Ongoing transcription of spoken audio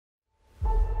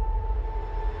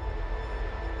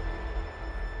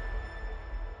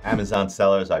Amazon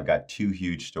sellers, I've got two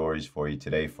huge stories for you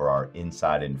today for our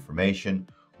inside information.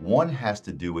 One has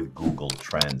to do with Google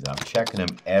Trends, and I'm checking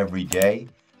them every day,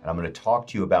 and I'm going to talk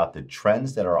to you about the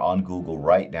trends that are on Google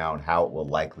right now and how it will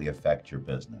likely affect your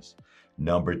business.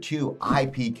 Number two,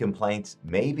 IP complaints,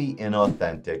 maybe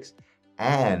inauthentics,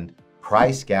 and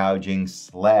price gouging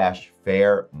 /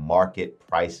 fair market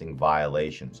pricing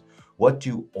violations. What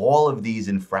do all of these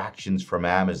infractions from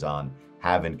Amazon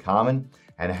have in common,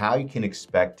 and how you can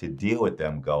expect to deal with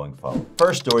them going forward?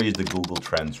 First story is the Google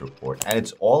Trends report, and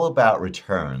it's all about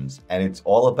returns, and it's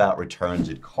all about returns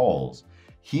at Kohls.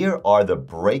 Here are the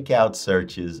breakout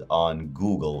searches on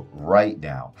Google right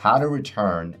now. How to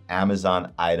return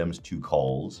Amazon items to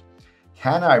Kohls.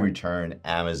 Can I return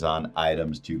Amazon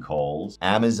items to Kohls?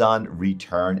 Amazon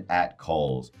return at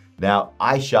Kohls. Now,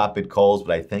 I shop at Kohls,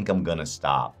 but I think I'm gonna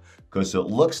stop, because it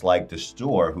looks like the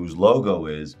store whose logo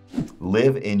is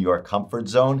live in your comfort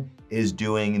zone is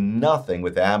doing nothing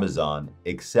with Amazon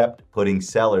except putting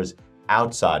sellers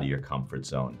outside of your comfort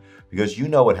zone. Because you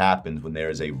know what happens when there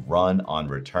is a run on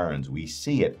returns. We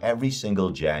see it every single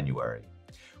January.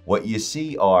 What you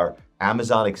see are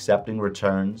Amazon accepting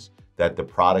returns, that the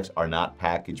products are not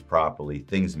packaged properly,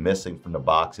 things missing from the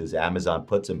boxes. Amazon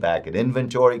puts them back in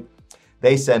inventory.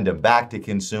 They send them back to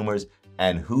consumers.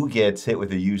 And who gets hit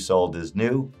with a "you sold as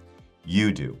new"?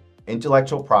 You do.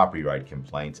 Intellectual property right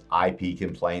complaints, IP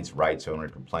complaints, rights owner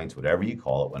complaints, whatever you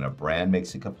call it, when a brand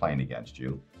makes a complaint against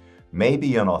you,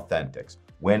 maybe inauthentics.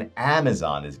 When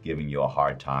Amazon is giving you a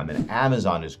hard time and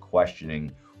Amazon is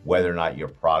questioning whether or not your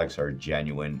products are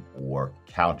genuine or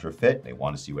counterfeit, they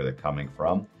want to see where they're coming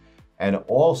from. And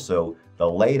also the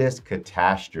latest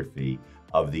catastrophe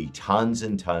of the tons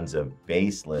and tons of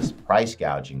baseless price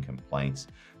gouging complaints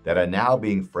that are now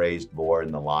being phrased more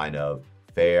in the line of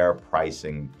fair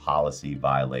pricing policy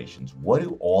violations. What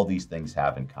do all these things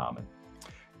have in common?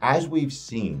 As we've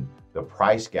seen the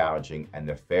price gouging and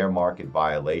the fair market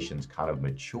violations kind of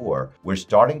mature, we're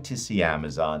starting to see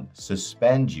Amazon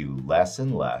suspend you less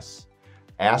and less,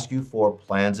 ask you for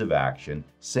plans of action,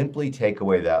 simply take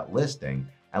away that listing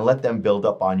and let them build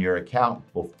up on your account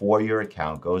before your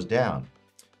account goes down.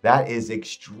 That is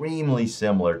extremely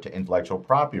similar to intellectual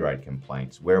property right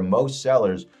complaints, where most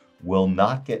sellers will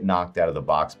not get knocked out of the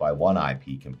box by one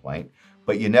IP complaint,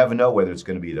 but you never know whether it's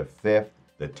going to be the 5th,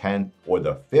 the 10th, or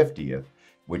the 50th,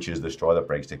 which is the straw that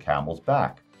breaks the camel's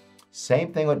back.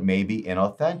 Same thing with maybe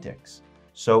inauthentics.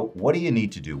 So what do you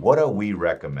need to do? What are we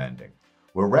recommending?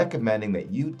 We're recommending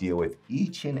that you deal with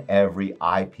each and every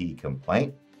IP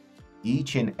complaint,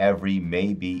 each and every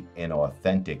maybe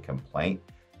inauthentic complaint,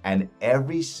 and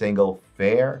every single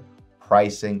fair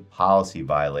pricing policy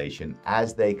violation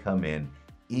as they come in,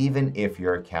 even if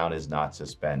your account is not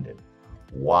suspended.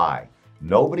 Why?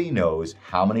 Nobody knows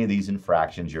how many of these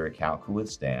infractions your account could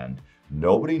withstand.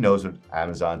 Nobody knows what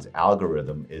Amazon's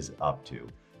algorithm is up to.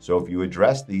 So if you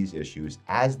address these issues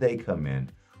as they come in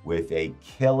with a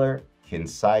killer,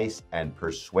 concise, and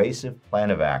persuasive plan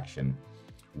of action,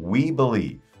 we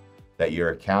believe that your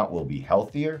account will be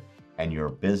healthier and your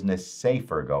business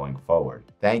safer going forward.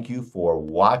 Thank you for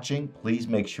watching. Please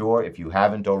make sure, if you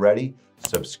haven't already,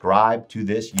 subscribe to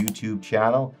this YouTube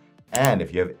channel. And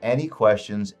if you have any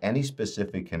questions, any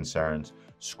specific concerns,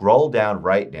 scroll down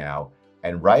right now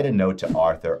and write a note to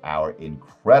Arthur, our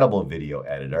incredible video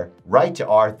editor. Write to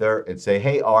Arthur and say,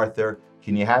 "Hey Arthur,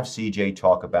 can you have CJ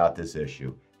talk about this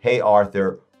issue? Hey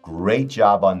Arthur, great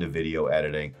job on the video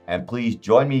editing." And please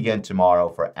join me again tomorrow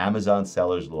for Amazon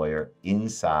Seller's Lawyer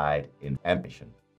Inside Information.